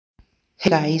Hey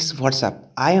guys, what's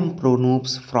up? I am Pro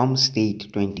Noobs from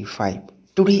State 25.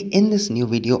 Today in this new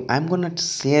video, I'm gonna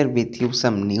share with you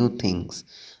some new things.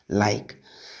 Like,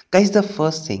 guys, the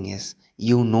first thing is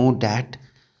that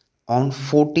on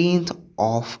 14th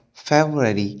of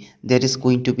February there is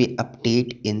going to be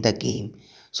update in the game.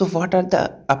 So what are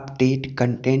the update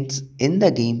contents in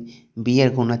the game? We are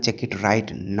gonna check it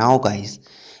right now, guys.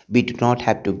 We do not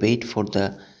have to wait for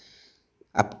the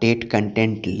update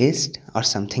content list or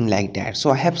something like that.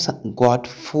 So I have got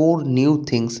four new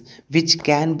things which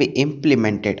can be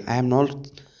implemented. I am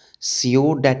not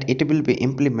sure that it will be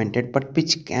implemented, but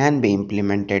which can be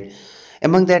implemented.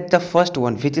 Among that, the first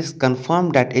one which is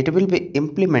confirmed that it will be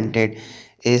implemented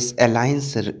is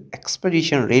Alliance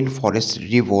Expedition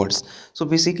Rainforest rewards. So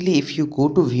basically, if you go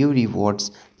to view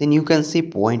rewards, then you can see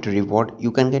point reward,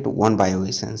 you can get one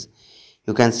bioessence.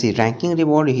 You can see ranking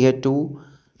reward here too.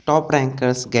 Top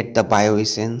rankers get the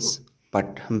bioessence,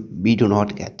 but we do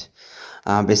not get.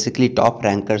 Basically, top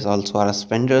rankers also are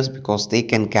spenders because they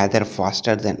can gather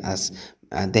faster than us.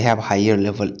 They have higher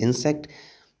level insect,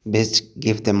 which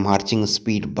give them marching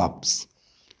speed buffs.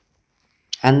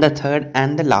 And the third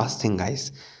and the last thing,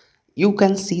 guys, you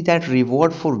can see that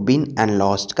reward for win and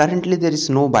lost. Currently, there is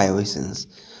no bioessence,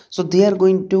 so they are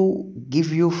going to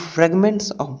give you fragments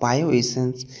of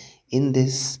bioessence in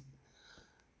this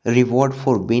reward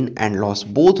for win and loss.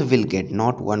 Both will get,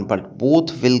 not one but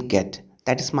both will get.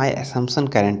 That is my assumption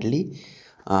currently.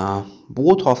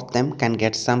 Both of them can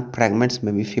get some fragments,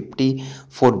 maybe 50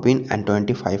 for win and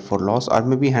 25 for loss, or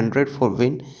maybe 100 for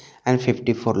win and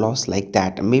 50 for loss, like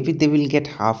that. Maybe they will get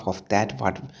half of that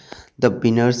what the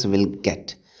winners will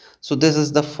get. So this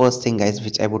is the first thing, guys,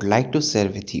 which I would like to share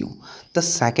with you. The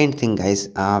second thing, guys,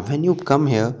 when you come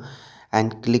here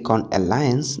and click on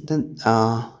alliance, then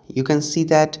you can see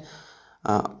that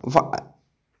uh,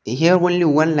 here only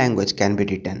one language can be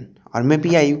written, or maybe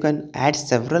yeah, you can add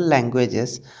several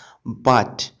languages.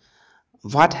 But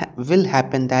what will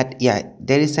happen that yeah,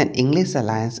 there is an English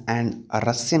alliance and a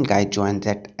Russian guy joined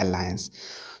that alliance.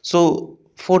 So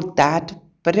for that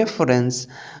preference,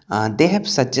 they have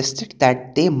suggested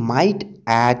that they might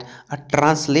add a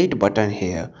translate button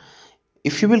here.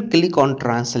 If you will click on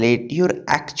translate, your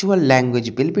actual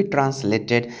language will be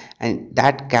translated, and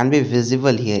that can be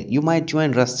visible here. You might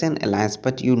join Russian alliance,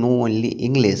 but you know only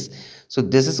English. So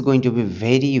this is going to be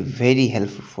very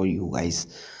helpful for you guys,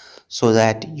 so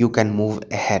that you can move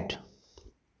ahead.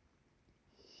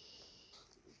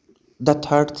 The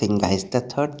third thing, guys, the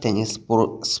third thing is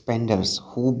for spenders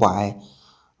who buy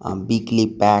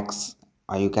weekly packs,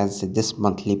 or you can say this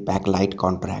monthly pack light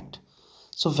contract.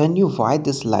 So when you buy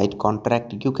this light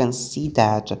contract, you can see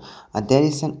that there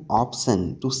is an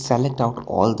option to select out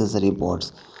all these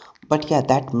rewards. But yeah,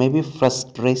 that may be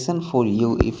frustration for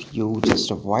you if you just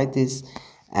avoid this.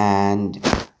 And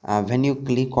when you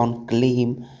click on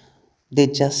claim, they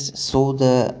just show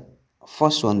the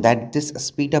first one, that this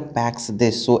speed up packs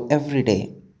they show every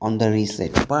day on the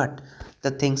reset. But the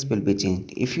things will be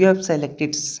changed. If you have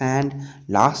selected sand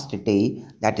last day,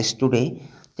 that is today,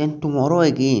 then tomorrow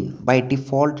again by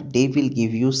default they will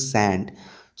give you sand.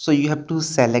 So you have to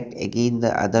select again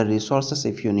the other resources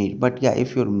if you need. But yeah,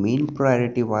 if your main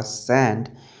priority was sand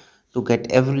to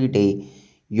get every day,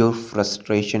 your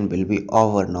frustration will be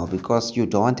over now, because you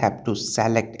don't have to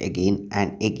select again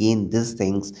and again these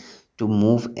things to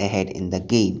move ahead in the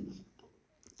game.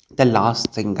 The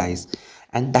last thing, guys,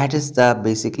 and that is the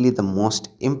basically the most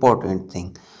important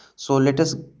thing. So let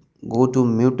us go to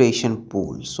mutation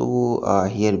pool. So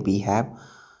here we have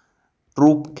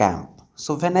troop camp.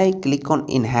 So when I click on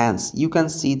enhance, you can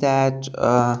see that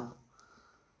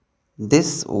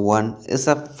this one is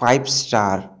a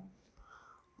 5-star,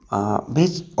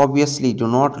 which obviously do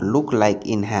not look like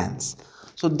enhance.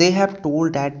 So they have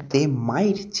told that they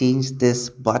might change this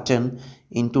button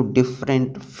into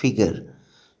different figure,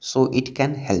 so it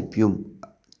can help you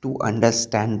to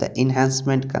understand the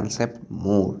enhancement concept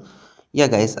more. Yeah,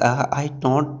 guys, I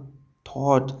not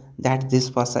thought that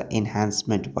this was an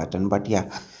enhancement button, but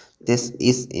yeah, this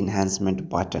is enhancement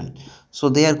button. So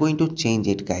they are going to change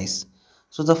it, guys.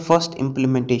 So the first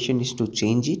implementation is to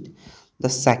change it. The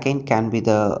second can be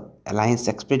the alliance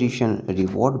expedition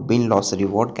reward, win loss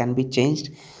reward can be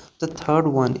changed. The third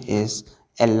one is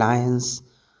alliance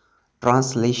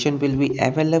translation will be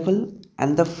available.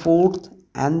 And the fourth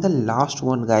and the last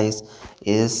one, guys,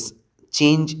 is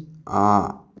change,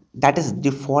 that is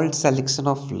default selection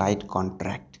of light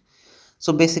contract.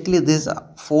 So basically these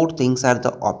four things are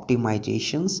the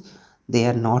optimizations. They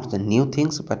are not the new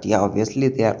things, but yeah, obviously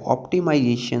they are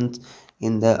optimizations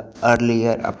in the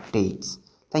earlier updates.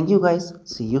 Thank you, guys,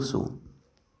 see you soon.